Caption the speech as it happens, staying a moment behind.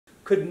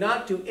could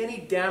not do any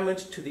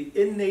damage to the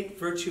innate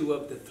virtue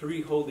of the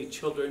three holy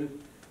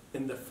children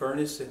in the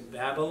furnace in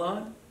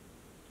Babylon.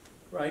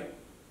 Right?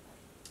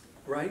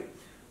 Right?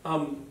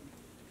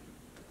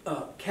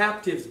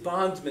 Captives,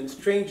 bondsmen,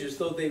 strangers,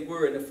 though they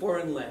were in a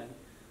foreign land.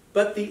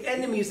 But the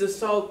enemy's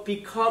assault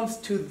becomes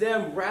to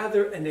them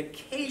rather an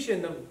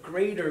occasion of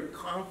greater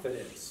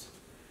confidence.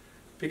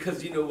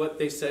 Because you know what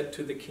they said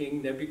to the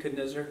king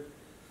Nebuchadnezzar?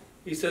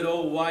 He said,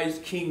 "O wise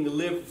king,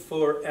 live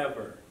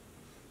forever."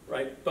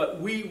 Right? But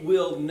we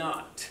will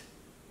not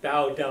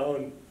bow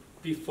down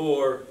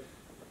before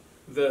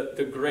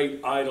the great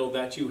idol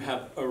that you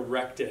have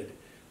erected.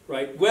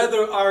 Right?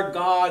 Whether our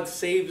God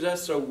saves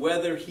us or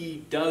whether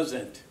he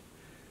doesn't,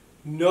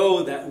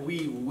 know that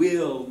we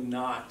will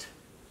not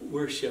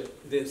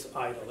worship this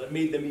idol. It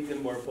made them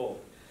even more bold.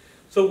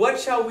 So what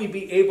shall we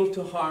be able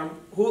to harm?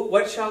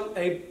 What shall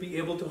be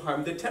able to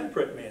harm the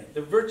temperate man,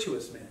 the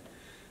virtuous man?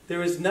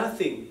 There is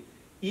nothing,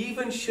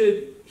 even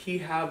should he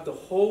have the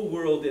whole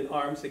world in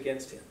arms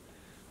against him.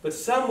 But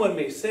someone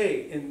may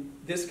say, in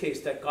this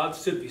case, that God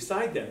stood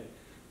beside them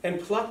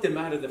and plucked them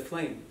out of the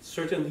flame.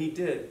 Certainly he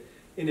did.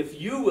 And if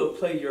you will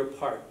play your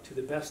part to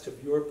the best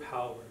of your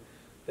power,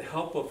 the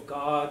help of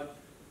God,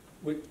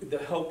 the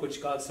help which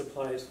God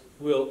supplies,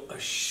 will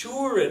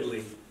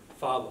assuredly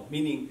follow.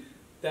 Meaning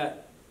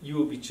that you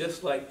will be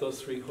just like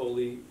those three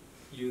holy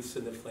youths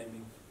in the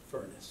flaming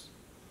furnace.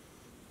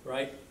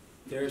 Right?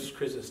 There's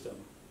Chrysostom.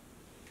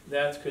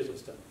 That's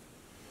Chrysostom.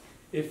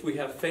 If we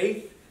have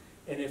faith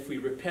and if we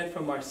repent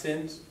from our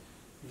sins,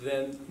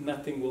 then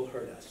nothing will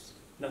hurt us.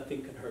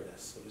 Nothing can hurt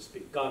us, so to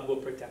speak. God will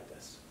protect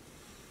us.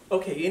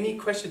 Okay, any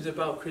questions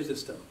about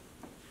Chrysostom?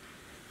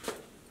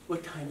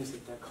 What time is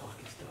it that clock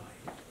is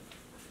dying?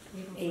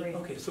 8.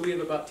 Okay, so we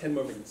have about 10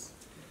 more minutes.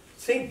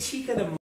 Saint Tikhon of